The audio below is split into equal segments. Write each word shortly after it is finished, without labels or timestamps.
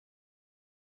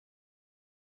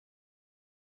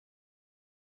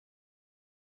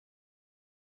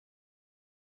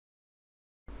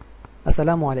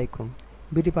আসসালামু আলাইকুম।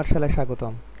 বিডি পাঠশালায়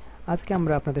স্বাগতম। আজকে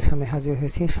আমরা আপনাদের সামনে হাজির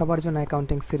হয়েছি সবার জন্য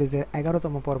অ্যাকাউন্টিং সিরিজের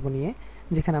 11তম পর্ব নিয়ে,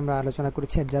 যেখানে আমরা আলোচনা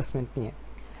করেছি অ্যাডজাস্টমেন্ট নিয়ে।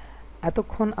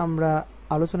 এতক্ষণ আমরা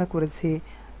আলোচনা করেছি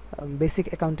বেসিক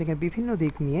অ্যাকাউন্টিংয়ের বিভিন্ন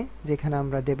দিক নিয়ে, যেখানে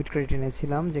আমরা ডেবিট ক্রেডিট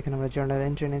এনেছিলাম, যেখানে আমরা জার্নাল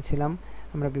এন্ট্রি এনেছিলাম,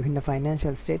 আমরা বিভিন্ন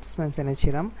ফাইন্যান্সিয়াল স্টেটমেন্টস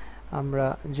এনেছিলাম, আমরা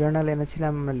জার্নাল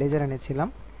এনেছিলাম, আমরা লেজার এনেছিলাম।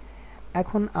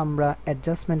 এখন আমরা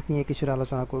অ্যাডজাস্টমেন্ট নিয়ে কিছুটা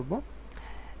আলোচনা করব।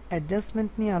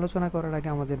 অ্যাডজাস্টমেন্ট নিয়ে আলোচনা করার আগে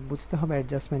আমাদের বুঝতে হবে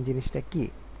অ্যাডজাস্টমেন্ট জিনিসটা কি।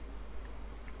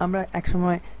 আমরা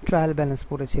একসময় ট্রায়াল ব্যালেন্স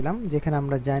পড়েছিলাম, যেখানে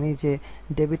আমরা জানি যে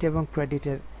ডেবিট এবং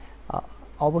ক্রেডিটের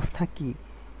অবস্থা কি,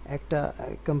 একটা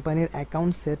কোম্পানির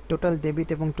অ্যাকাউন্টসে টোটাল ডেবিট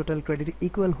এবং টোটাল ক্রেডিট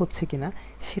ইকুয়াল হচ্ছে কিনা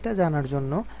সেটা জানার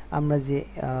জন্য আমরা যে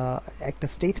একটা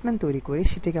স্টেটমেন্ট তৈরি করি,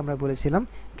 সেটাকে আমরা বলেছিলাম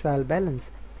ট্রায়াল ব্যালেন্স।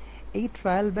 এই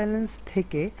ট্রায়াল ব্যালেন্স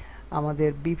থেকে আমাদের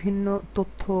বিভিন্ন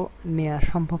তথ্য নেওয়া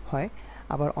সম্ভব হয়,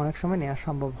 আবার অনেক সময় নেওয়া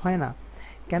সম্ভব হয় না।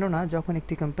 কেননা যখন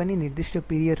একটি কোম্পানি নির্দিষ্ট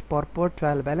পিরিয়ড পরপর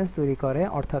ট্রায়াল ব্যালেন্স তৈরি করে,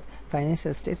 অর্থাৎ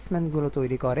ফাইন্যান্সিয়াল স্টেটমেন্টগুলো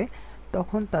তৈরি করে,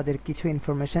 তখন তাদের কিছু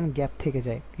ইনফরমেশন গ্যাপ থেকে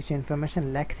যায়, কিছু ইনফরমেশন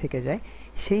ল্যাক থেকে যায়।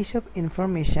 সেই সব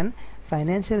ইনফরমেশন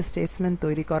ফাইন্যান্সিয়াল স্টেটমেন্ট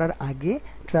তৈরি করার আগে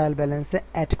ট্রায়াল ব্যালেন্সে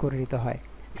অ্যাড করে নিতে হয়,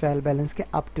 ট্রায়াল ব্যালেন্সকে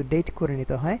আপ টু ডেট করে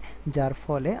নিতে হয়, যার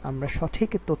ফলে আমরা সঠিক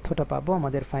তথ্যটা পাবো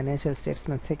আমাদের ফাইন্যান্সিয়াল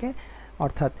স্টেটমেন্ট থেকে,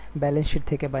 অর্থাৎ ব্যালেন্স শিট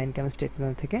থেকে বা ইনকাম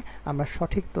স্টেটমেন্ট থেকে আমরা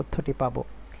সঠিক তথ্যটি পাবো।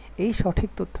 এই সঠিক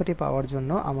তথ্যটি পাওয়ার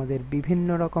জন্য আমাদের বিভিন্ন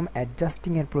রকম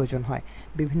অ্যাডজাস্টিংয়ের প্রয়োজন হয়,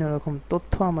 বিভিন্ন রকম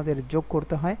তথ্য আমাদের যোগ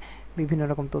করতে হয়, বিভিন্ন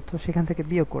রকম তথ্য সেখান থেকে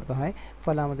বিয়োগ করতে হয়।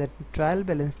 ফলে আমাদের ট্রায়াল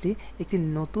ব্যালেন্সটি একটি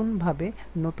নতুন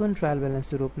ট্রায়াল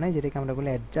ব্যালেন্সের রূপ নেয়, যেটাকে আমরা বলি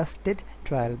অ্যাডজাস্টেড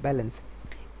ট্রায়াল ব্যালেন্স।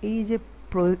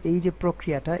 এই যে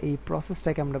প্রক্রিয়াটা, এই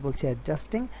প্রসেসটাকে আমরা বলছি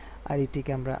অ্যাডজাস্টিং, আর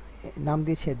এটিকে আমরা নাম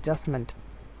দিয়েছি অ্যাডজাস্টমেন্ট।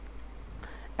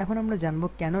 এখন আমরা জানবো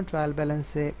কেন ট্রায়াল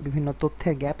ব্যালেন্সে বিভিন্ন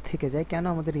তথ্যের গ্যাপ থেকে যায়, কেন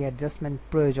আমাদের এই অ্যাডজাস্টমেন্ট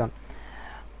প্রয়োজন।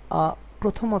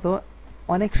 প্রথমত,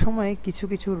 অনেক সময় কিছু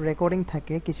কিছু রেকর্ডিং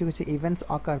থাকে, কিছু কিছু ইভেন্টস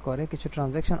অকার করে, কিছু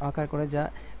ট্রানজ্যাকশন অকার করে, যা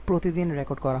প্রতিদিন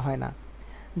রেকর্ড করা হয় না।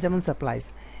 যেমন সাপ্লাইজ,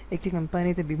 একটি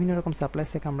কোম্পানিতে বিভিন্ন রকম সাপ্লাইজ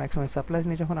থেকে আমরা একসময় সাপ্লাইজ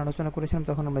নিয়ে যখন আলোচনা করেছিলাম,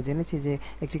 তখন আমরা জেনেছি যে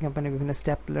একটি কোম্পানির বিভিন্ন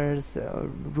স্ট্যাপলার্স,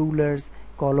 রুলার্স,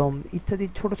 কলম ইত্যাদি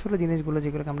ছোট ছোট জিনিসগুলো,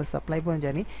 যেগুলোকে আমরা সাপ্লাই বলে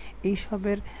জানি,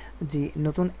 এইসবের যে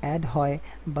নতুন অ্যাড হয়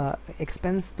বা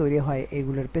এক্সপেন্স তৈরি হয়,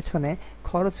 এগুলোর পেছনে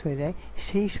খরচ হয়ে যায়,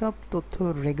 সেই সব তথ্য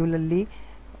রেগুলারলি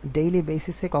ডেইলি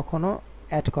বেসিসে কখনো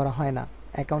অ্যাড করা হয় না,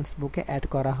 অ্যাকাউন্টস বুকে অ্যাড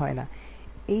করা হয় না।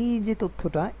 এই যে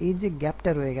তথ্যটা, এই যে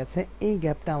গ্যাপটা রয়ে গেছে, এই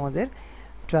গ্যাপটা আমাদের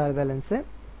ট্রায়াল ব্যালেন্সে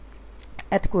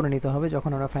অ্যাড করে নিতে হবে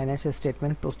যখন আমরা ফাইন্যান্সিয়াল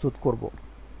স্টেটমেন্ট প্রস্তুত করব।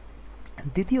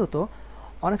 দ্বিতীয়ত,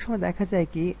 অনেক সময় দেখা যায়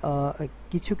কি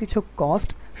কিছু কিছু কস্ট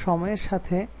সময়ের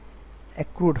সাথে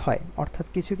অ্যাক্রুড হয়, অর্থাৎ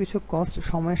কিছু কিছু কস্ট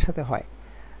সময়ের সাথে হয়।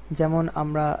 যেমন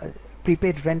আমরা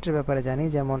প্রিপেড রেন্টের ব্যাপারে জানি,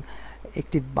 যেমন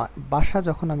একটি বাসা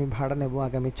যখন আমি ভাড়া নেব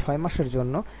আগামী 6 মাসের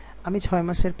জন্য, আমি 6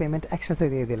 মাসের পেমেন্ট একসাথে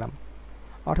দিয়ে দিলাম,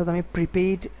 অর্থাৎ আমি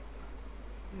প্রিপেইড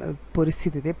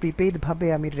পরিস্থিতিতে প্রিপেইডভাবে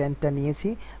আমি রেন্টটা নিয়েছি।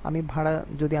 আমি ভাড়া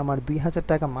যদি আমার 2000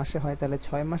 টাকা মাসে হয়, তাহলে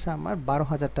 6 মাসে আমার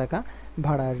 12,000 টাকা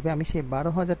ভাড়া আসবে। আমি সেই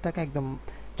 12,000 টাকা একদম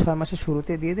 6 মাসের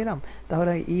শুরুতে দিয়ে দিলাম।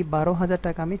 তাহলে এই 12,000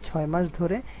 টাকা আমি 6 মাস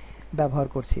ধরে ব্যবহার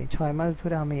করছি, 6 মাস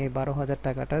ধরে আমি এই 12,000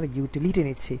 টাকাটার ইউটিলিটি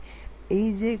নিচ্ছি। এই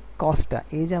যে কস্টটা,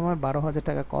 এই যে আমার 12,000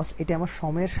 টাকা কস্ট, এটা আমার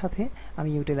সময়ের সাথে আমি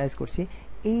ইউটিলাইজ করছি।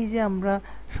 এই যে আমরা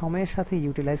সময়ের সাথে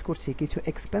ইউটিলাইজ করছি, কিছু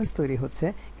এক্সপেন্স তৈরি হচ্ছে,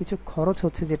 কিছু খরচ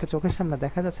হচ্ছে, যেটা চোখের সামনে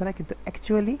দেখা যাচ্ছে না, কিন্তু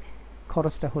অ্যাকচুয়ালি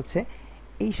খরচটা হচ্ছে।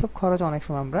 এই সব খরচ অনেক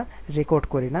সময় আমরা রেকর্ড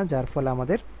করি না, যার ফলে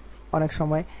আমাদের অনেক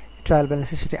সময় ট্রায়াল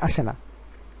ব্যালেন্সে সেটি আসে না।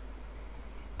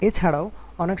 এছাড়াও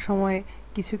অনেক সময়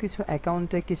কিছু কিছু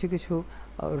অ্যাকাউন্টে কিছু কিছু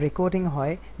রেকর্ডিং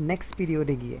হয় নেক্সট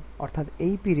পিরিয়ডে গিয়ে, অর্থাৎ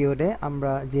এই পিরিয়ডে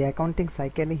আমরা যে অ্যাকাউন্টিং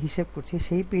সাইকেলে হিসেব করছি,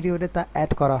 সেই পিরিয়ডে তা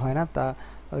অ্যাড করা হয় না, তা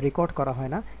রেকর্ড করা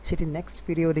হয় না, সেটি নেক্সট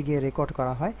পিরিয়ডে গিয়ে রেকর্ড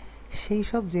করা হয়। সেই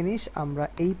সব জিনিস আমরা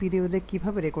এই পিরিয়ডে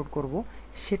কিভাবে রেকর্ড করব,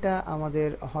 সেটা আমাদের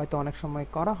হয়তো অনেক সময়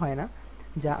করা হয় না,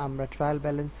 যা আমরা ট্রায়াল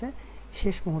ব্যালেন্সে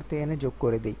শেষ মুহূর্তে এনে যোগ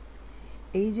করে দিই।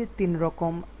 এই যে 3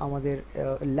 রকম আমাদের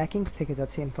ল্যাকিংস থেকে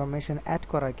যাচ্ছে ইনফরমেশন অ্যাড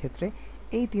করার ক্ষেত্রে,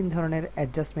 এই 3 ধরনের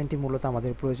অ্যাডজাস্টমেন্টই মূলত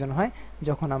আমাদের প্রয়োজন হয়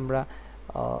যখন আমরা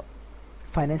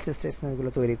ফাইন্যান্সিয়াল স্টেটমেন্টগুলো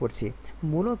তৈরি করছি।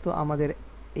 মূলত আমাদের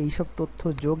এইসব তথ্য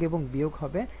যোগ এবং বিয়োগ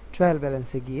হবে ট্রায়াল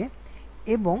ব্যালেন্সে গিয়ে।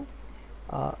 এবং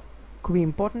খুবই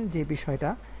ইম্পর্ট্যান্ট যে বিষয়টা,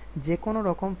 যে কোনো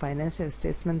রকম ফাইন্যান্সিয়াল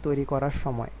স্টেটমেন্ট তৈরি করার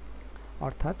সময়,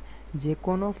 অর্থাৎ যে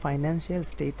কোনো ফাইন্যান্সিয়াল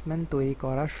স্টেটমেন্ট তৈরি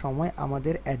করার সময়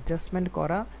আমাদের অ্যাডজাস্টমেন্ট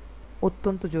করা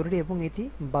অত্যন্ত জরুরি এবং এটি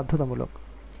বাধ্যতামূলক।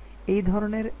 এই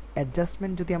ধরনের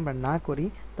অ্যাডজাস্টমেন্ট যদি আমরা না করি,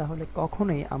 তাহলে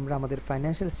কখনোই আমরা আমাদের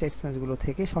ফাইন্যান্সিয়াল স্টেটমেন্টসগুলো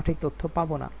থেকে সঠিক তথ্য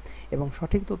পাবো না, এবং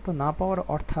সঠিক তথ্য না পাওয়ার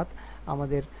অর্থাৎ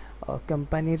আমাদের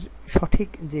কোম্পানির সঠিক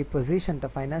যে পজিশনটা,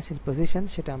 ফাইন্যান্সিয়াল পজিশন,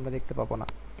 সেটা আমরা দেখতে পাবো না।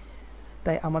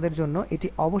 তাই আমাদের জন্য এটি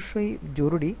অবশ্যই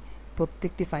জরুরি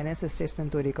প্রত্যেকটি ফাইন্যান্সিয়াল স্টেটমেন্ট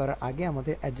তৈরি করার আগে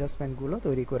আমাদের অ্যাডজাস্টমেন্টগুলো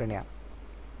তৈরি করে নেওয়া।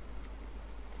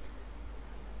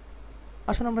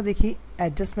 আসলে আমরা দেখি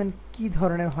অ্যাডজাস্টমেন্ট কি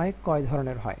ধরনের হয়, কয়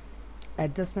ধরনের হয়।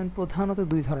 অ্যাডজাস্টমেন্ট প্রধানত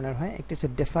দুই ধরনের হয়, একটি হচ্ছে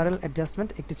ডেফারেল অ্যাডজাস্টমেন্ট,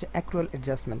 একটি হচ্ছে অ্যাক্রুয়াল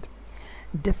অ্যাডজাস্টমেন্ট।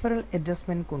 ডেফারেল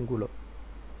অ্যাডজাস্টমেন্ট কোনগুলো?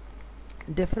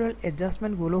 ডেফারেল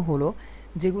অ্যাডজাস্টমেন্টগুলো হলো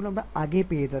যেগুলো আমরা আগে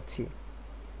পেয়ে যাচ্ছি,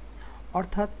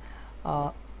 অর্থাৎ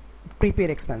প্রিপেড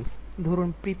এক্সপেন্স। ধরুন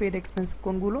প্রিপেড এক্সপেন্স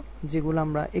কোনগুলো? যেগুলো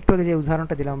আমরা একটু আগে যে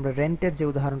উদাহরণটা দিলাম, আমরা রেন্টের যে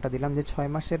উদাহরণটা দিলাম, যে 6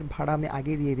 মাসের ভাড়া আমি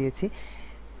আগে দিয়ে দিয়েছি,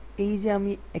 এই যে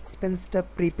আমি এক্সপেন্সটা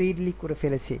প্রিপেইডলি করে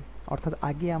ফেলেছি, অর্থাৎ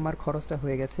আগে আমার খরচটা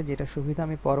হয়ে গেছে, যেটা সুবিধা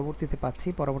আমি পরবর্তীতে পাচ্ছি,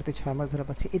 পরবর্তী 6 মাস ধরে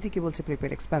পাচ্ছি, এটিকে বলছে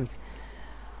প্রিপেড এক্সপেন্স।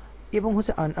 এবং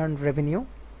হচ্ছে আনআর্নড রেভিনিউ,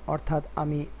 অর্থাৎ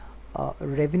আমি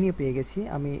রেভিনিউ পেয়ে গেছি,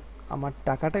 আমি আমার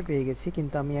টাকাটা পেয়ে গেছি,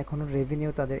 কিন্তু আমি এখনও রেভিনিউ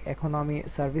এখনও আমি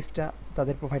সার্ভিসটা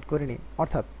তাদের প্রোভাইড করিনি,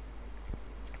 অর্থাৎ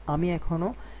আমি এখনও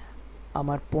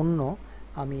আমার পণ্য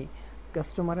আমি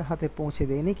কাস্টমারের হাতে পৌঁছে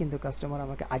দেয়নি, কিন্তু কাস্টমার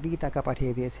আমাকে আগেই টাকা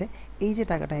পাঠিয়ে দিয়েছে। এই যে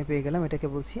টাকাটা আমি পেয়ে গেলাম, এটাকে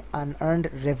বলছি আনআর্নড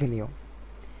রেভিনিউ।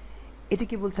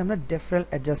 এটিকে বলছি আমরা ডেফারেল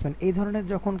অ্যাডজাস্টমেন্ট। এই ধরনের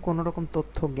যখন কোনো রকম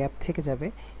তথ্য গ্যাপ থেকে যাবে,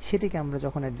 সেটিকে আমরা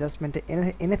যখন অ্যাডজাস্টমেন্টে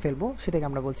এনে ফেলবো, সেটাকে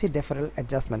আমরা বলছি ডেফারেল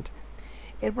অ্যাডজাস্টমেন্ট।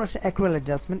 এরপর আসে অ্যাক্রুয়াল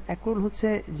অ্যাডজাস্টমেন্ট। অ্যাক্রুয়াল হচ্ছে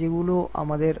যেগুলো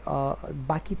আমাদের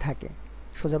বাকি থাকে,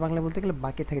 সোজা বাংলা বলতে গেলে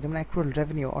বাকি থাকে, যেমন অ্যাক্রুয়াল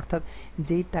রেভিনিউ, অর্থাৎ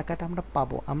যেই টাকাটা আমরা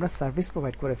পাবো, আমরা সার্ভিস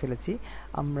প্রোভাইড করে ফেলেছি,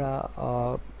 আমরা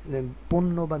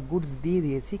পণ্য বা গুডস দিয়ে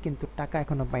দিয়েছি, কিন্তু টাকা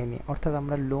এখনও পাইনি, অর্থাৎ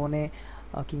আমরা লোনে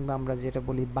কিংবা আমরা যেটা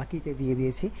বলি বাকিতে দিয়ে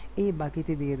দিয়েছি, এই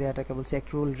বাকিতে দিয়ে দেওয়াটাকে বলছি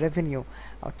অ্যাক্রুয়াল রেভিনিউ,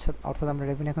 অর্থাৎ আমরা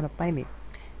রেভিনিউ এখনও পাইনি।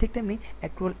 ঠিক তেমনি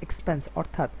অ্যাক্রুয়াল এক্সপেন্স,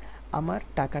 অর্থাৎ আমার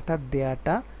টাকাটা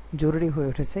দেওয়াটা জরুরি হয়ে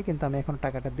উঠেছে, কিন্তু আমি এখন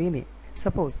টাকাটা দিইনি।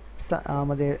 সাপোজ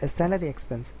আমাদের স্যালারি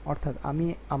এক্সপেন্স, অর্থাৎ আমি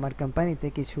আমার কোম্পানিতে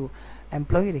কিছু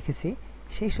এমপ্লয়ি রেখেছি,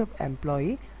 সেই সব এমপ্লয়ি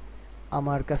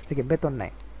আমার কাছ থেকে বেতন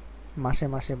নেয়, মাসে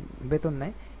মাসে বেতন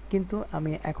নেয়, কিন্তু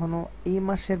আমি এখনও এই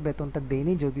মাসের বেতনটা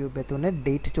দিইনি, যদিও বেতনের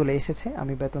ডেট চলে এসেছে,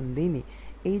 আমি বেতন দিইনি।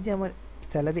 এই যে আমার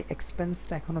স্যালারি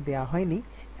এক্সপেন্সটা এখনও দেওয়া হয়নি,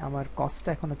 আমার কস্টটা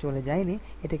এখনও চলে যায়নি,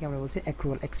 এটাকে আমরা বলছি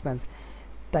অ্যাক্রুয়াল এক্সপেন্স।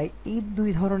 তাই এই দুই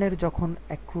ধরনের যখন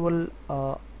অ্যাক্রুয়াল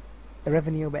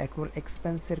রেভিনিউ বা অ্যাক্রুয়াল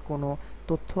এক্সপেন্সের কোনো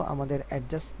তথ্য আমাদের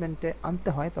অ্যাডজাস্টমেন্টে আনতে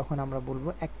হয়, তখন আমরা বলবো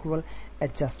অ্যাক্রুয়াল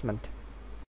অ্যাডজাস্টমেন্ট।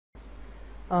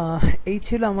 এই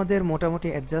ছিল আমাদের মোটামুটি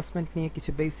অ্যাডজাস্টমেন্ট নিয়ে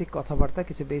কিছু বেসিক কথাবার্তা,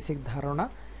 কিছু বেসিক ধারণা।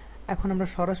 এখন আমরা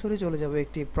সরাসরি চলে যাব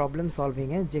একটি প্রবলেম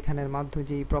সলভিংয়ে, যেখানের মাধ্যমে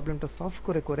যে এই প্রবলেমটা সলভ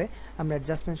করে করে আমরা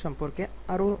অ্যাডজাস্টমেন্ট সম্পর্কে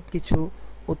আরও কিছু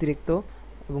অতিরিক্ত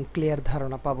এবং ক্লিয়ার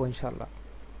ধারণা পাবো ইনশাল্লাহ।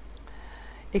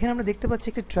 এখানে আমরা দেখতে পাচ্ছি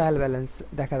একটি ট্রায়াল ব্যালেন্স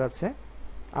দেখা যাচ্ছে।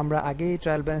 আমরা আগে এই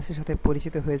ট্রায়াল ব্যালেন্সের সাথে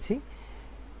পরিচিত হয়েছি,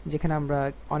 যেখানে আমরা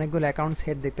অনেকগুলো অ্যাকাউন্টস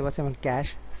হেড দেখতে পাচ্ছি, যেমন cash,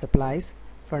 supplies,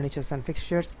 furnitures and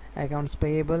ফিক্সচার্স, accounts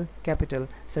payable, capital,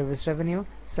 service revenue,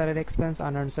 salary expense,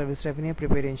 unearned service revenue,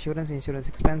 prepaid insurance, insurance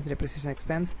expense, depreciation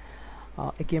expense,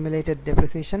 অ্যাকিউমুলেটেড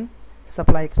depreciation,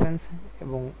 supply expense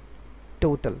এবং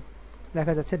টোটাল।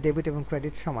 দেখা যাচ্ছে ডেবিট এবং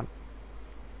ক্রেডিট সমান।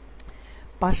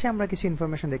 পাশে আমরা কিছু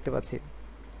ইনফরমেশন দেখতে পাচ্ছি,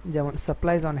 যেমন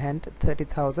supplies on hand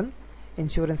 30,000,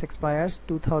 insurance expires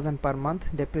 2,000 per month,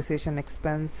 depreciation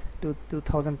expense to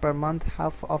 2,000 per month,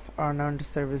 half of unearned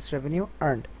service revenue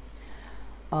earned.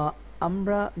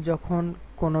 আমরা যখন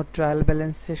কোনো ট্রায়াল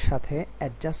ব্যালেন্সের সাথে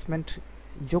অ্যাডজাস্টমেন্ট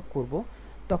যোগ করব,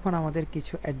 তখন আমাদের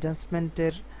কিছু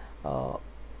অ্যাডজাস্টমেন্টের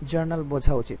জার্নাল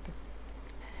বোঝা উচিত।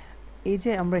 এই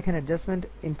যে আমরা এখানে অ্যাডজাস্টমেন্ট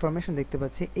ইনফরমেশন দেখতে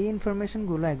পাচ্ছি, এই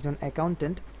ইনফরমেশনগুলো একজন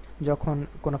অ্যাকাউন্টেন্ট যখন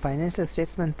কোনো ফাইন্যান্সিয়াল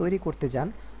স্টেটমেন্ট তৈরি করতে যান,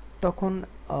 তখন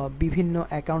বিভিন্ন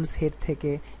অ্যাকাউন্টস হেড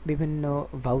থেকে, বিভিন্ন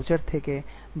ভাউচার থেকে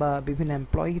বা বিভিন্ন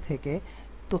এমপ্লয়ি থেকে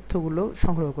তথ্যগুলো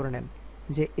সংগ্রহ করে নেন,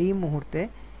 যে এই মুহূর্তে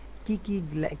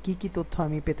কি কি তথ্য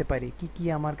আমি পেতে পারি, কি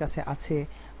আমার কাছে আছে,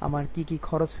 আমার কি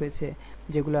খরচ হয়েছে,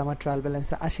 যেগুলো আমার ট্রায়াল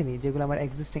ব্যালেন্সে আসেনি, যেগুলো আমার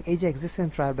এই যে এক্সিস্টিং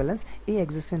ট্রায়াল ব্যালেন্স, এই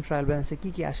এক্সিস্টিং ট্রায়াল ব্যালেন্সে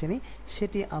কি আসেনি,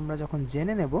 সেটি আমরা যখন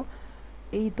জেনে নেব,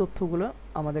 এই তথ্যগুলো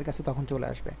আমাদের কাছে তখন চলে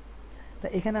আসবে। তা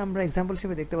এখানে আমরা এক্সাম্পল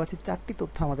হিসেবে দেখতে পাচ্ছি 4টি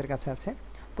তথ্য আমাদের কাছে আছে।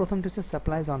 প্রথমটি হচ্ছে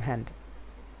সাপ্লাইজ অন হ্যান্ড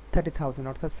 30,000,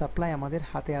 অর্থাৎ সাপ্লাই আমাদের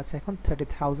হাতে আছে এখন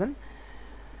 30,000।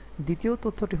 দ্বিতীয়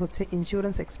তথ্যটি হচ্ছে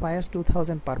ইন্স্যুরেন্স এক্সপায়ার্স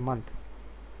 2,000 পার মান্থ,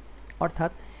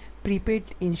 অর্থাৎ প্রিপেড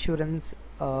ইন্স্যুরেন্স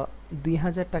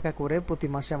 2,000 টাকা করে প্রতি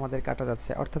মাসে আমাদের কাটা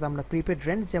যাচ্ছে, অর্থাৎ আমরা প্রিপেড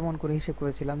রেন্ট যেমন করে হিসেব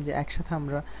করেছিলাম যে একসাথে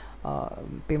আমরা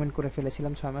পেমেন্ট করে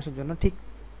ফেলেছিলাম 6 মাসের জন্য, ঠিক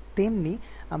তেমনি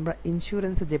আমরা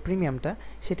ইন্স্যুরেন্সের যে প্রিমিয়ামটা,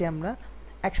 সেটি আমরা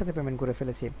একসাথে পেমেন্ট করে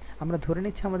ফেলেছি। আমরা ধরে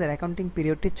নিচ্ছি আমাদের অ্যাকাউন্টিং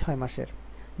পিরিয়ডটি 6 মাসের।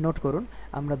 নোট করুন,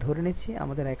 আমরা ধরে নিচ্ছি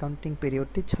আমাদের অ্যাকাউন্টিং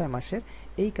পিরিয়ডটি 6 মাসের।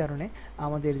 এই কারণে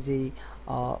আমাদের যেই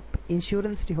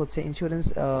ইন্স্যুরেন্সটি হচ্ছে,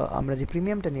 আমরা যে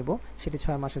প্রিমিয়ামটা নেব সেটি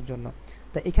 6 মাসের জন্য।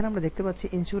 তাই এখানে আমরা দেখতে পাচ্ছি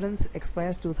ইন্স্যুরেন্স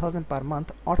এক্সপায়ার্স 2,000 পার মান্থ,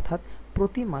 অর্থাৎ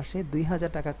প্রতি মাসে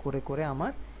 2,000 টাকা করে করে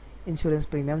আমার ইন্স্যুরেন্স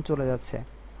প্রিমিয়াম চলে যাচ্ছে,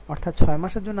 অর্থাৎ 6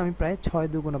 মাসের জন্য আমি প্রায় 6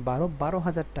 দুগুণ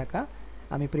 12,000 টাকা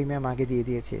আমি প্রিমিয়াম আগে দিয়ে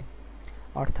দিয়েছি।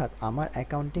 অর্থাৎ আমার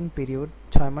অ্যাকাউন্টিং পিরিয়ড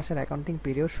 6 মাসের অ্যাকাউন্টিং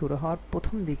পিরিয়ড শুরু হওয়ার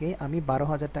প্রথম দিকেই আমি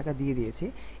 12,000 টাকা দিয়ে দিয়েছি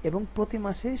এবং প্রতি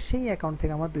মাসে সেই অ্যাকাউন্ট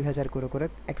থেকে আমার 2,000 করে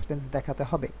এক্সপেন্স দেখাতে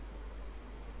হবে।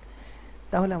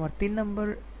 তাহলে আমার 3 নম্বর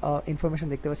ইনফরমেশন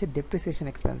দেখতে পাচ্ছি ডেপ্রিসিয়েশন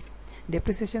এক্সপেন্স।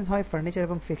 ডেপ্রিসিয়েশন হয় ফার্নিচার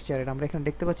এবং ফিক্সচারের। আমরা এখানে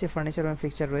দেখতে পাচ্ছি ফার্নিচার এবং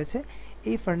ফিক্সচার রয়েছে।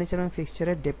 এই ফার্নিচার এবং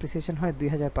ফিক্সচারের ডেপ্রিসিয়েশন হয়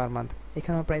 2,000 পার মান্থ।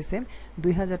 এখানেও প্রায় সেম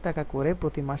 2,000 টাকা করে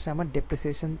প্রতি মাসে আমার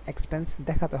ডেপ্রিসিয়েশন এক্সপেন্স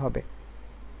দেখাতে হবে।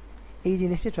 এই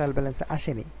জিনিসটি ট্রায়াল ব্যালেন্সে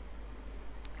আসেনি।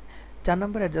 4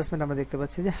 নম্বর অ্যাডজাস্টমেন্ট আমরা দেখতে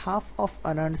পাচ্ছি যে half of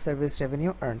unearned service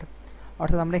revenue earned.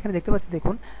 অর্থাৎ আমরা এখানে দেখতে পাচ্ছি,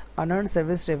 দেখুন আনআর্নড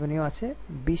সার্ভিস রেভিনিউ আছে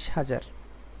 20,000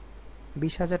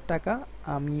 টাকা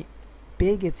আমি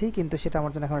পেয়ে গেছি, কিন্তু সেটা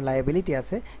আমার জন্য এখন লায়াবিলিটি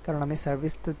আছে, কারণ আমি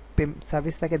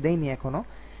সার্ভিস তাকে দেইনি এখনও।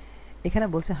 এখানে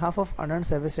বলছে half of unearned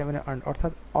service revenue earned,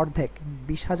 অর্থাৎ অর্ধেক,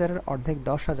 20,000-এর অর্ধেক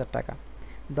 10,000 টাকা।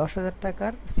 10,000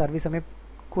 টাকার সার্ভিস আমি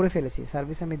করে ফেলেছি,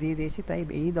 সার্ভিস আমি দিয়ে দিয়েছি, তাই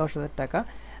এই 10,000 টাকা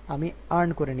আমি আর্ন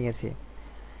করে নিয়েছি।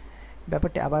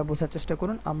 ব্যাপারটি আবার বোঝার চেষ্টা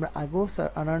করুন। আমরা আগেও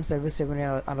আনআর্নড সার্ভিস রেভিনিউ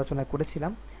আলোচনা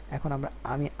করেছিলাম। এখন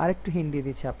আমি আরেকটু হিন্ট দিয়ে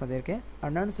দিচ্ছি আপনাদেরকে।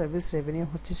 আনআর্নড সার্ভিস রেভিনিউ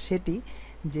হচ্ছে সেটি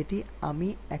যেটি আমি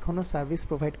এখনও সার্ভিস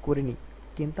প্রোভাইড করিনি,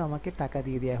 কিন্তু আমাকে টাকা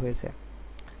দিয়ে দেওয়া হয়েছে।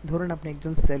 ধরুন আপনি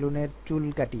একজন সেলুনের চুল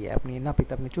কাটিয়ে, আপনি নাপিত,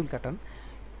 আপনি চুল কাটান,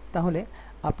 তাহলে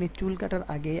আপনি চুল কাটার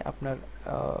আগে আপনার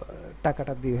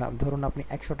টাকাটা দিয়ে, ধরুন আপনি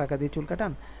 100 টাকা দিয়ে চুল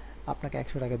কাটান, আপনাকে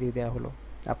 100 টাকা দিয়ে দেওয়া হলো,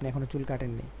 আপনি এখনও চুল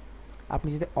কাটেননি। আপনি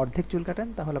যদি অর্ধেক চুল কাটেন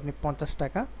তাহলে আপনি 50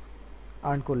 টাকা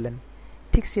আর্ন করলেন।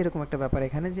 ঠিক সেরকম একটা ব্যাপার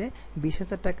এখানে, যে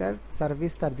 20,000 টাকার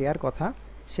সার্ভিস তার দেওয়ার কথা,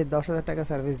 সে 10,000 টাকা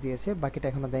সার্ভিস দিয়েছে, বাকিটা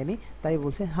এখনও দেয়নি, তাই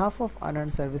বলছে half of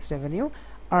unearned service revenue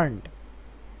earned.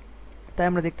 তাই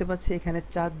আমরা দেখতে পাচ্ছি এখানে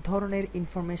 4 ধরনের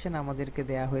ইনফরমেশন আমাদেরকে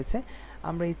দেয়া হয়েছে।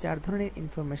 আমরা এই 4 ধরনের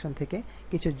ইনফরমেশন থেকে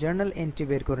কিছু জার্নাল এন্ট্রি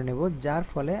বের করে নেব, যার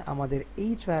ফলে আমাদের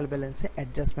এই ট্রায়াল ব্যালেন্সে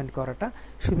অ্যাডজাস্টমেন্ট করাটা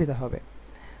সুবিধা হবে।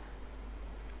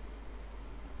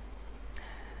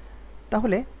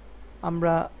 তাহলে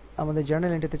আমরা আমাদের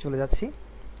জার্নাল এন্ট্রিতে চলে যাচ্ছি।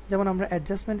 যেমন আমরা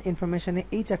অ্যাডজাস্টমেন্ট ইনফরমেশনে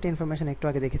এই 4টি ইনফরমেশন একটু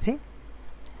আগে দেখেছি।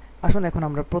 আসুন এখন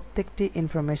আমরা প্রত্যেকটি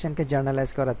ইনফরমেশনকে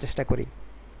জার্নালাইজ করার চেষ্টা করি।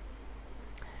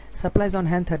 Supplies on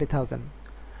hand 30,000।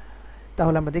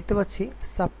 তাহলে আমরা দেখতে পাচ্ছি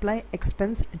supply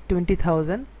expense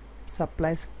 20,000,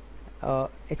 supplies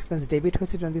expense debit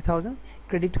হয়েছে 20,000,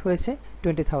 ক্রেডিট হয়েছে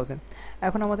 20,000।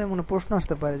 এখন আমাদের মনে প্রশ্ন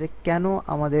আসতে পারে যে কেন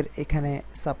আমাদের এখানে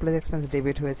সাপ্লাইজ এক্সপেন্স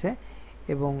ডেবিট হয়েছে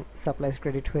এবং সাপ্লাইজ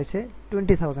ক্রেডিট হয়েছে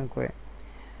 20,000 করে।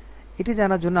 এটি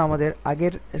জানার জন্য আমাদের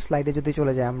আগের স্লাইডে যদি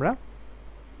চলে যাই, আমরা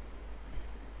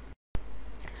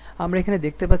এখানে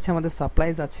দেখতে পাচ্ছি আমাদের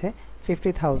সাপ্লাইজ আছে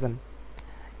 50,000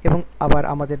 এবং আবার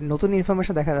আমাদের নতুন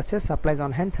ইনফরমেশন দেখা যাচ্ছে সাপ্লাইজ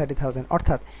অন হ্যান্ড 30,000।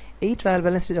 অর্থাৎ এই ট্রায়াল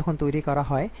ব্যালেন্সটি যখন তৈরি করা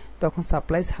হয় তখন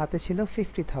সাপ্লাইজ হাতে ছিল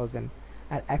 50,000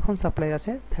 আর এখন সাপ্লাইজ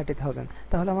আছে 30,000।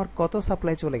 তাহলে আমার কত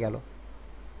সাপ্লাই চলে গেল?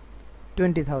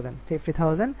 20,000।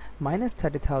 50,000 মাইনাস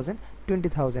 30,000,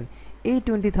 20,000। এই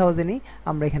 20,000ই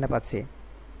আমরা এখানে পাচ্ছি।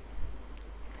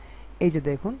 এই যে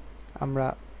দেখুন, আমরা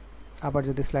আবার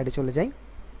যদি স্লাইডে চলে যাই,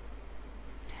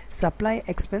 সাপ্লাই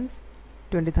এক্সপেন্স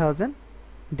 20,000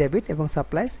 ডেবিট এবং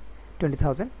সাপ্লাইজ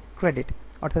 20,000 ক্রেডিট।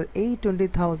 অর্থাৎ এই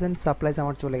 20,000 সাপ্লাইজ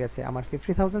আমার চলে গেছে। আমার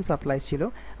 50,000 সাপ্লাইজ ছিল,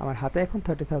 আমার হাতে এখন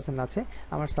 30,000 আছে,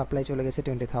 আমার সাপ্লাই চলে গেছে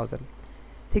 20,000।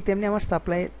 ঠিক তেমনি আমার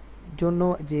সাপ্লাই জন্য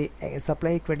যে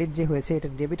সাপ্লাই ক্রেডিট যে হয়েছে, এটা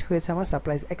ডেবিট হয়েছে আমার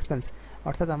সাপ্লাইজ এক্সপেন্স,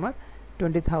 অর্থাৎ আমার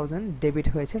 20,000 ডেবিট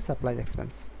হয়েছে সাপ্লাইজ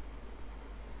এক্সপেন্স।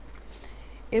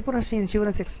 এরপর আসছে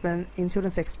insurance expense.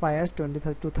 Insurance expires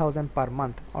 22,000 per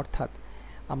month. অর্থাৎ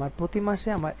আমার প্রতি মাসে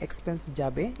আমার এক্সপেন্স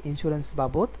যাবে ইন্স্যুরেন্স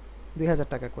বাবদ 2,000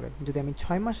 টাকা করে। যদি আমি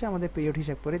 6 মাসে আমাদের পিরিয়ড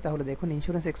হিসাব করি, তাহলে দেখুন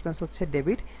ইন্স্যুরেন্স এক্সপেন্স হচ্ছে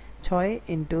ডেবিট 6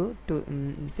 ইন্টু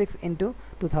 6 ইন্টু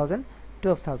 2,000,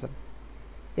 12,000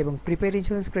 এবং প্রিপেড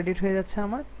ইন্স্যুরেন্স ক্রেডিট হয়ে যাচ্ছে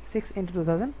আমার 6 ইন্টু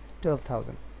 2,000,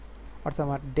 12,000। অর্থাৎ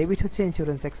আমার ডেবিট হচ্ছে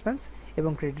ইন্স্যুরেন্স এক্সপেন্স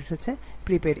এবং ক্রেডিট হচ্ছে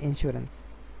প্রিপেড ইন্স্যুরেন্স।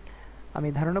 আমি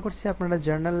ধারণা করছি আপনারা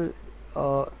জার্নাল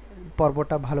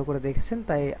পর্বটা ভালো করে দেখেছেন,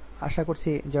 তাই আশা করছি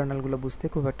জার্নালগুলো বুঝতে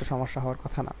খুব একটা সমস্যা হওয়ার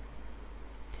কথা না।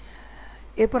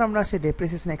 এরপর আমরা আসি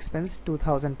ডেপ্রিসিয়েশন এক্সপেন্স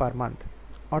 2,000 পার মান্থ।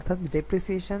 অর্থাৎ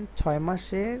ডেপ্রিসিয়েশন 6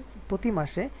 মাসে প্রতি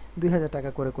মাসে 2,000 টাকা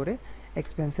করে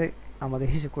এক্সপেন্সে আমাদের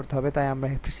হিসেব করতে হবে, তাই আমরা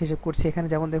হিসেব করছি এখানে।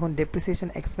 যেমন দেখুন ডেপ্রিসিয়েশন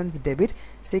এক্সপেন্স ডেবিট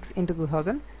 6 ইন্টু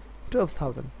 2,000,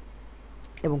 12,000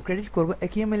 এবং ক্রেডিট করব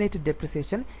অ্যাকিউমুলেটেড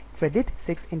ডেপ্রিসিয়েশন ক্রেডিট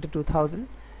 6 ইন্টু 2,000,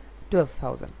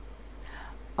 12,000।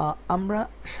 আমরা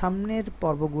সামনের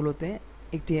পর্বগুলোতে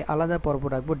একটি আলাদা পর্ব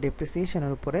রাখবো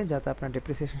ডেপ্রিসিয়েশনের উপরে, যাতে আপনার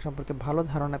ডেপ্রিসিয়েশন সম্পর্কে ভালো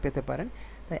ধারণা পেতে পারেন।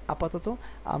 তাই আপাতত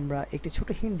আমরা একটি ছোট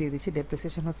হিন্ট দিয়ে দিচ্ছি।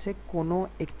 ডেপ্রিসিয়েশন হচ্ছে কোনো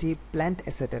একটি প্ল্যান্ট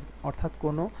অ্যাসেটের, অর্থাৎ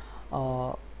কোনো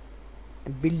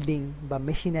বিল্ডিং বা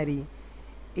মেশিনারি,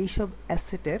 এইসব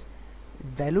অ্যাসেটের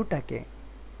ভ্যালুটাকে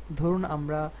ধরুন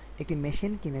আমরা একটি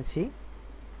মেশিন কিনেছি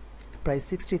প্রায়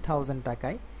 60,000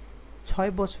 টাকায়, 6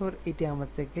 বছর এটি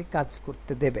আমাদেরকে কাজ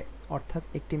করতে দেবে। অর্থাৎ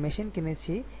একটি মেশিন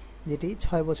কিনেছি যেটি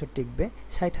 6 বছর টিকবে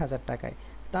 60,000 টাকায়,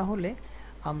 তাহলে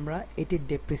আমরা এটির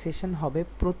ডেপ্রিসিয়েশন হবে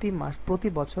প্রতি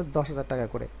বছর 10,000 টাকা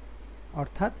করে।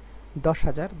 অর্থাৎ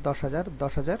 10,000, 10,000,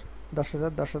 10,000,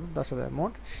 10,000, 10,000, 10,000,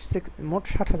 মোট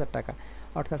 60,000 টাকা।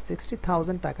 অর্থাৎ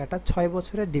 60,000 টাকাটা 6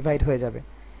 বছরে ডিভাইড হয়ে যাবে,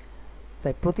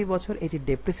 তাই প্রতি বছর এটির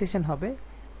ডেপ্রিসিয়েশন হবে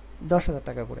 10,000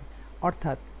 টাকা করে।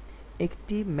 অর্থাৎ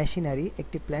একটি মেশিনারি,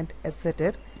 একটি প্ল্যান্ট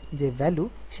অ্যাসেটের যে ভ্যালু,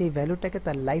 সেই ভ্যালুটাকে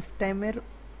তার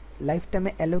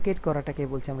লাইফটাইমে অ্যালোকেট করাটাকে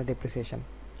বলছি আমরা ডেপ্রিসিয়েশন।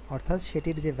 অর্থাৎ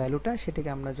সেটির যে ভ্যালুটা, সেটিকে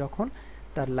আমরা যখন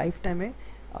তার লাইফ টাইমে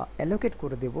অ্যালোকেট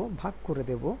করে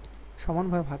দেব,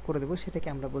 সমানভাবে ভাগ করে দেব, সেটাকে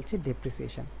আমরা বলছি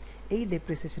ডেপ্রিসিয়েশন। এই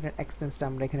ডেপ্রিসিয়েশনের এক্সপেন্সটা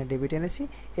আমরা এখানে ডেবিট এনেছি,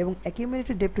 এবং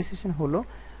অ্যাকিউমুলেটেড ডেপ্রিসিয়েশন হলো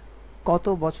কত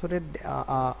বছরের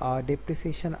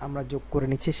ডেপ্রিসিয়েশন আমরা যোগ করে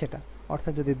নিচ্ছি সেটা।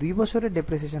 অর্থাৎ যদি 2 বছরের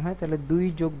ডেপ্রিসিয়েশন হয় তাহলে 2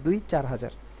 যোগ 2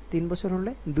 4,000, 3 বছর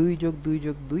হলে 2 যোগ 2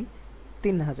 যোগ 2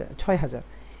 3,000, 6,000।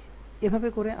 এভাবে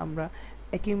করে আমরা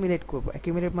অ্যাকিউমুলেট করব।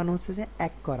 অ্যাকিউমুলেট মানে হচ্ছে যে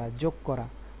এক করা, যোগ করা,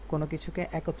 কোনো কিছুকে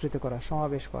একত্রিত করা,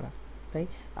 সমাবেশ করা। তাই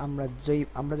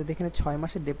আমরা যদি এখানে 6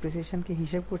 মাসের ডেপ্রিসিয়েশনকে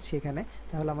হিসেব করছি এখানে,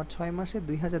 তাহলে আমার 6 মাসে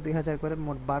 2,000 2,000 করে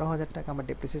মোট 12,000 টাকা আমার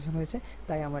ডেপ্রিসিয়েশন হয়েছে।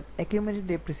 তাই আমার অ্যাকিউমুলেটেড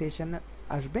ডেপ্রিসিয়েশন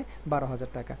আসবে 12,000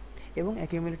 টাকা। এবং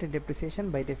অ্যাকিউমুলেটেড ডেপ্রিসিয়েশন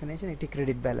বাই ডেফিনেশন একটি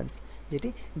ক্রেডিট ব্যালেন্স, যেটি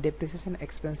ডেপ্রিসিয়েশন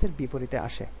এক্সপেন্সের বিপরীতে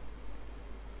আসে।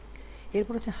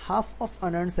 এরপর হচ্ছে half of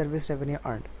unearned service revenue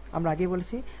earned. আমরা আগেই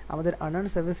বলেছি আমাদের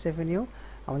আনআর্নড সার্ভিস রেভিনিউ,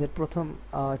 আমাদের প্রথম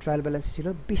ট্রায়াল ব্যালেন্স ছিল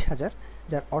 20,000,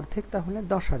 যার অর্ধেক তাহলে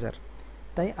 10,000।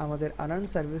 তাই আমাদের আনআর্নড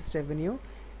সার্ভিস রেভিনিউ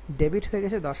ডেবিট হয়ে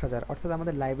গেছে 10,000। অর্থাৎ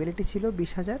আমাদের লাইবিলিটি ছিল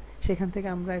 20,000, সেখান থেকে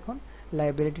আমরা এখন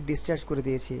লাইবিলিটি ডিসচার্জ করে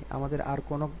দিয়েছি। আমাদের আর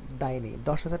কোনো দায় নেই,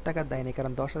 10,000 টাকার দায় নেই,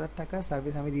 কারণ 10,000 টাকা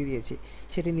সার্ভিস আমি দিয়ে দিয়েছি।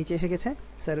 সেটি নিচে এসে গেছে,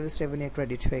 সার্ভিস রেভিনিউ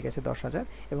ক্রেডিট হয়ে গেছে 10,000,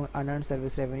 এবং আনআর্নড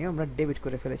সার্ভিস রেভিনিউ আমরা ডেবিট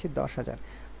করে ফেলেছি 10,000।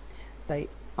 তাই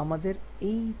আমাদের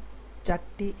এই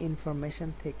 4টি ইনফরমেশন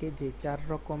থেকে যে 4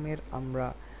 রকমের আমরা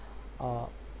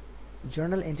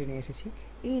জার্নাল এন্ট্রি নিয়ে এসেছি,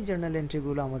 এই জার্নাল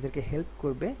এন্ট্রিগুলো আমাদেরকে হেল্প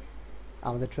করবে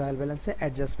আমাদের ট্রায়াল ব্যালেন্সে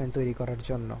অ্যাডজাস্টমেন্ট তৈরি করার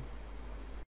জন্য।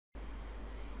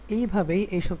 এইভাবেই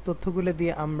এইসব তথ্যগুলো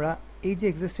দিয়ে আমরা এই যে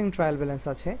এক্সিস্টিং ট্রায়াল ব্যালেন্স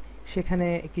আছে সেখানে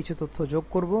কিছু তথ্য যোগ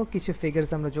করব, কিছু ফিগার্স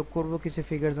আমরা যোগ করব, কিছু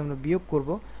ফিগার্স আমরা বিয়োগ করব।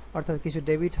 অর্থাৎ কিছু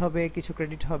ডেবিট হবে, কিছু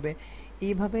ক্রেডিট হবে।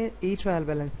 এইভাবে এই ট্রায়াল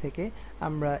ব্যালেন্স থেকে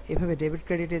আমরা এভাবে ডেবিট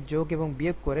ক্রেডিটের যোগ এবং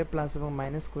বিয়োগ করে, প্লাস এবং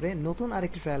মাইনাস করে নতুন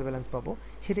আরেকটি ট্রায়াল ব্যালেন্স পাবো,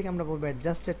 সেটাকে আমরা বলবো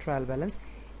অ্যাডজাস্টেড ট্রায়াল ব্যালেন্স।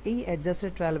 এই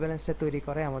অ্যাডজাস্টেড ট্রায়াল ব্যালেন্সটা তৈরি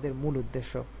করাই আমাদের মূল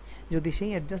উদ্দেশ্য। যদি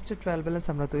সেই অ্যাডজাস্টেড ট্রায়াল ব্যালেন্স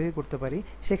আমরা তৈরি করতে পারি,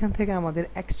 সেখান থেকে আমাদের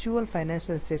অ্যাকচুয়াল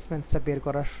ফাইন্যান্সিয়াল স্টেটমেন্টসটা বের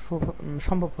করা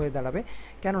সম্ভব হয়ে দাঁড়াবে।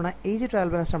 কেননা এই যে ট্রায়াল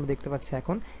ব্যালেন্সটা আমরা দেখতে পাচ্ছি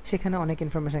এখন, সেখানে অনেক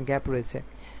ইনফরমেশন গ্যাপ রয়েছে।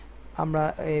 আমরা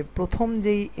প্রথম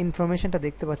যেই ইনফরমেশনটা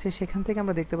দেখতে পাচ্ছি, সেখান থেকে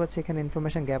আমরা দেখতে পাচ্ছি এখানে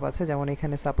ইনফরমেশন গ্যাপ আছে। যেমন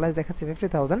এখানে সাপ্লাইজ দেখাচ্ছে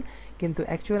 50,000, কিন্তু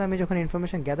অ্যাকচুয়াল আমি যখন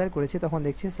ইনফরমেশন গ্যাদার করেছি তখন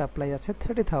দেখছি সাপ্লাই আছে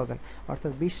 30,000।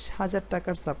 অর্থাৎ 20,000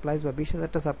 টাকার সাপ্লাইজ বা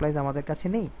 20,000টা সাপ্লাইজ আমাদের কাছে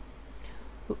নেই।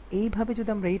 তো এইভাবে যদি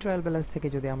আমরা এই ট্রায়াল ব্যালেন্স থেকে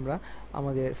যদি আমরা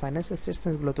আমাদের ফাইন্যান্সিয়াল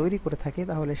স্টেটমেন্টসগুলো তৈরি করে থাকি,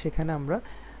 তাহলে সেখানে আমরা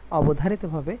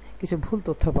অবধারিতভাবে কিছু ভুল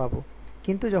তথ্য পাবো।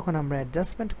 কিন্তু যখন আমরা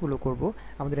অ্যাডজাস্টমেন্টগুলো করব,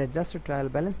 আমাদের অ্যাডজাস্টেড ট্রায়াল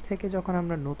ব্যালেন্স থেকে যখন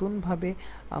আমরা নতুনভাবে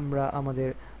আমরা আমাদের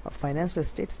ফাইন্যান্সিয়াল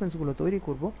স্টেটমেন্টসগুলো তৈরি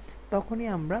করব, তখনই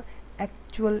আমরা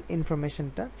অ্যাকচুয়াল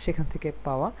ইনফরমেশনটা সেখান থেকে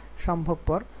পাওয়া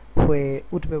সম্ভবপর হয়ে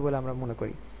উঠবে বলে আমরা মনে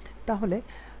করি। তাহলে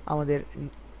আমাদের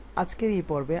আজকের এই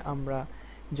পর্বে আমরা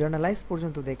জার্নালাইজ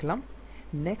পর্যন্ত দেখলাম।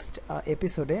 নেক্সট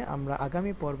এপিসোডে আমরা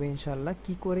আগামী পর্বে ইনশাআল্লাহ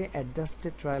কি করে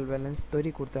অ্যাডজাস্টেড ট্রায়াল ব্যালেন্স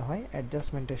তৈরি করতে হয়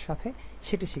অ্যাডজাস্টমেন্টের সাথে,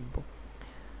 সেটি শিখব।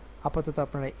 আপাতত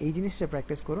আপনারা এই জিনিসটা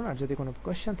প্র্যাকটিস করুন, আর যদি কোনো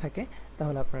কোয়েশ্চেন থাকে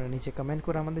তাহলে আপনারা নিচে কমেন্ট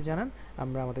করে আমাদের জানান।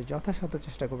 আমরা আমাদের যথাসাধ্য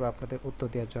চেষ্টা করব আপনাদের উত্তর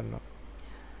দেওয়ার জন্য।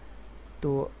 তো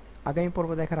আগামী পর্ব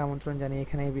দেখার আমন্ত্রণ জানিয়ে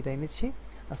এখানেই বিদায় নিচ্ছি।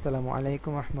 আসসালামু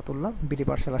আলাইকুম রহমতুল্লাহ। বিডি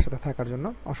পাঠশালার সাথে থাকার জন্য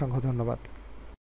অসংখ্য ধন্যবাদ।